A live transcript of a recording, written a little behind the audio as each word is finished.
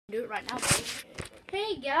Do it right now, buddy.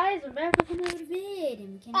 Hey guys, I'm back with another vid,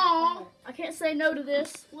 and we can't. Aw, I can't say no to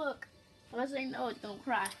this. Look, if I say no, it don't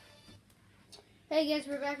cry. Hey guys,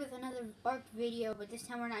 we're back with another ARK video, but this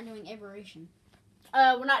time we're not doing Aberration.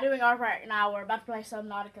 We're not doing ARK right now. We're about to play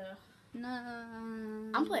Subnautica. No.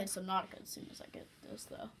 I'm playing Subnautica as soon as I get this,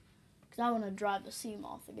 though. Because I want to drive the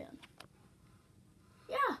Seamoth again.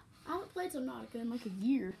 Yeah, I haven't played Subnautica in like a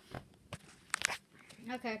year.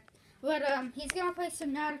 Okay. But, he's gonna play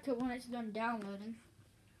Subnautica when it's done downloading.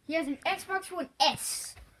 He has an Xbox One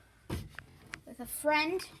S with a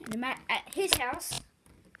friend at his house.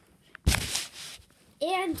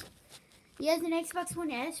 And he has an Xbox One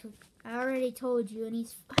S, I already told you, and he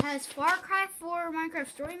has Far Cry 4 Minecraft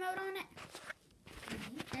Story Mode on it.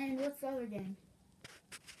 And what's the other game?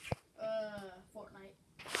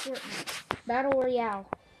 Fortnite. Battle Royale.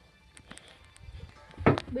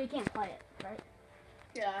 But you can't play it, right?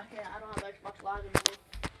 Yeah, I don't have Xbox Live anymore.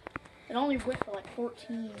 It only went for like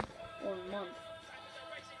 14 or a month.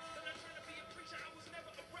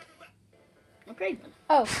 Okay then.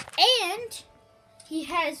 Oh, and he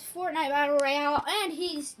has Fortnite Battle Royale, and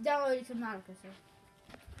he's downloaded Subnautica,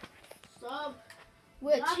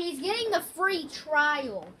 which he's getting the free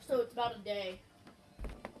trial. So it's about a day.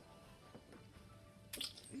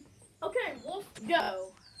 Okay, Wolf,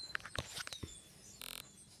 go.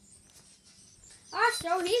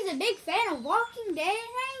 Also, he's a big fan of Walking Dead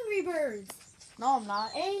and Angry Birds. No, I'm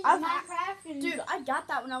not. And I've- Minecraft and Dude, I got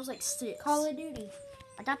that when I was like 6. Call of Duty.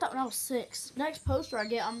 I got that when I was 6. Next poster I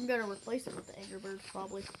get, I'm gonna replace it with the Angry Birds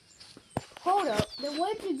probably. Hold up. Then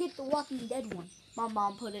where did you get the Walking Dead one? My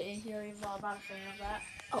mom put it in here, even though I'm not a fan of that.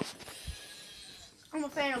 Oh. I'm a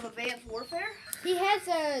fan of Advanced Warfare. He has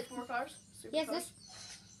a. Four cars. Super He has cars.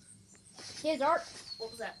 this. He has art What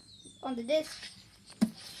was that? on the disc.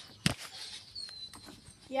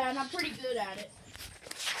 Yeah, and I'm pretty good at it.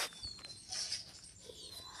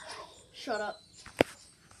 Shut up.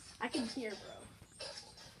 I can hear, bro.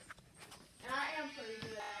 And I am pretty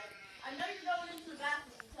good at it. I know you're going into the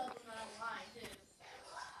bathroom and tell them that I'm lying, too.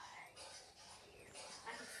 I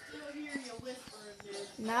can still hear you whispering, dude.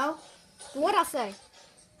 No. What'd I say?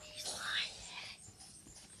 He's lying.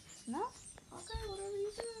 No. Okay, whatever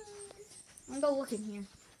you say. I'm gonna go look in here.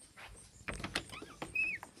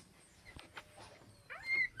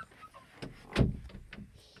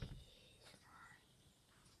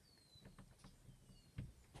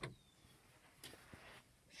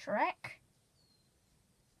 Shrek?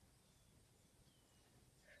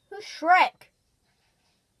 Who's Shrek?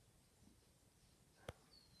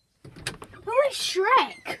 Who is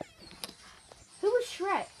Shrek? Who is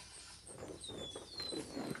Shrek?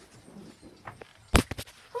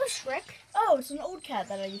 Who is Shrek? Oh, it's an old cat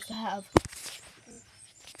that I used to have.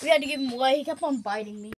 We had to give him away. He kept on biting me.